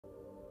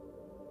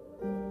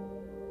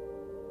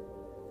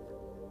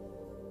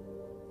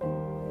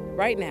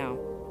Right now,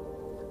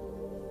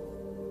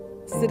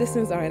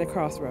 citizens are at a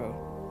crossroad,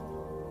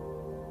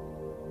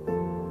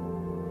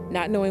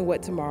 not knowing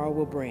what tomorrow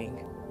will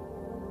bring.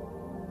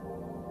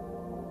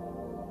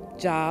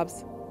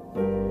 Jobs,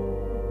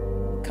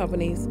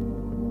 companies,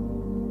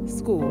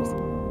 schools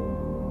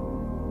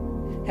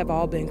have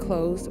all been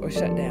closed or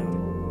shut down.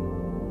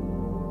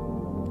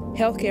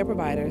 Healthcare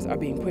providers are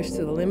being pushed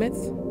to the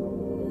limits.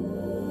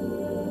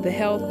 The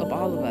health of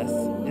all of us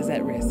is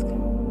at risk.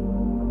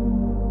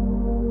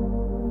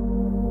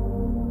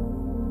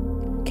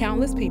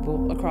 Countless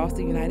people across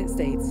the United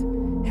States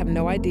have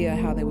no idea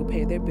how they will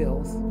pay their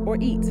bills or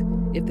eat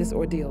if this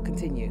ordeal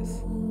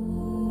continues.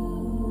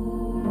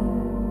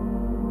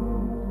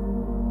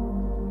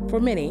 For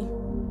many,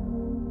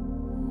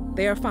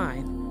 they are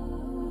fine.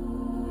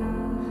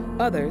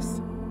 Others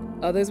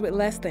with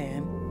less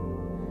than,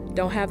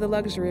 don't have the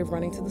luxury of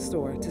running to the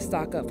store to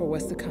stock up for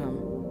what's to come.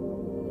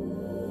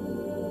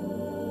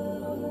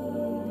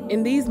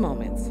 In these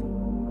moments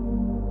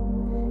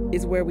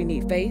is where we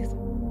need faith,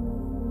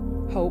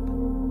 hope,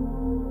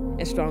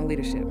 and strong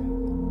leadership.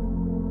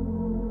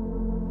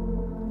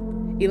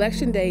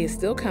 Election day is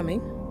still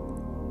coming,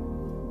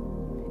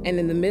 and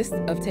in the midst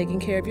of taking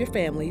care of your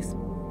families,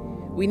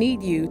 we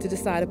need you to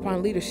decide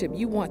upon leadership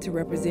you want to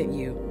represent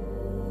you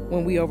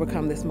when we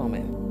overcome this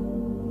moment.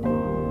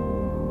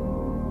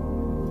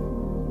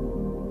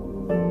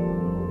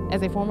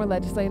 As a former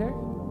legislator,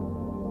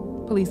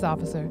 police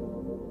officer,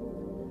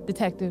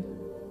 detective,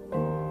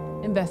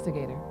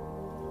 investigator,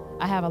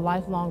 I have a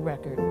lifelong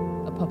record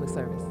of public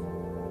service.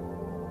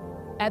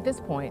 At this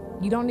point,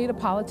 you don't need a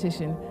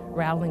politician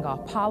rattling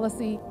off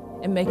policy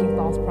and making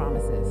false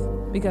promises,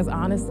 because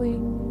honestly,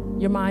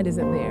 your mind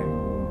isn't there.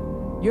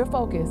 Your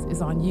focus is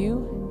on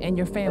you and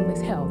your family's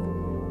health,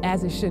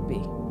 as it should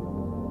be.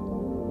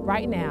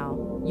 Right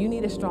now, you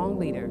need a strong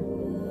leader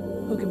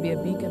who can be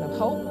a beacon of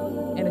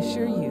hope and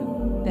assure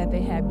you that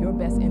they have your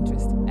best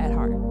interest at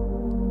heart.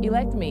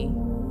 Elect me,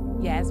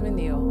 Yasmin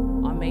Neal,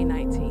 on May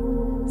 19th.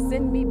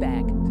 Send me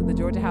back to the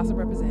Georgia House of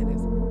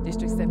Representatives,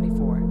 District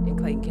 74 in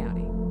Clayton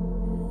County.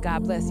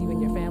 God bless you and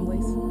your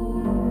families,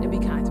 and be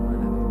kind to one another.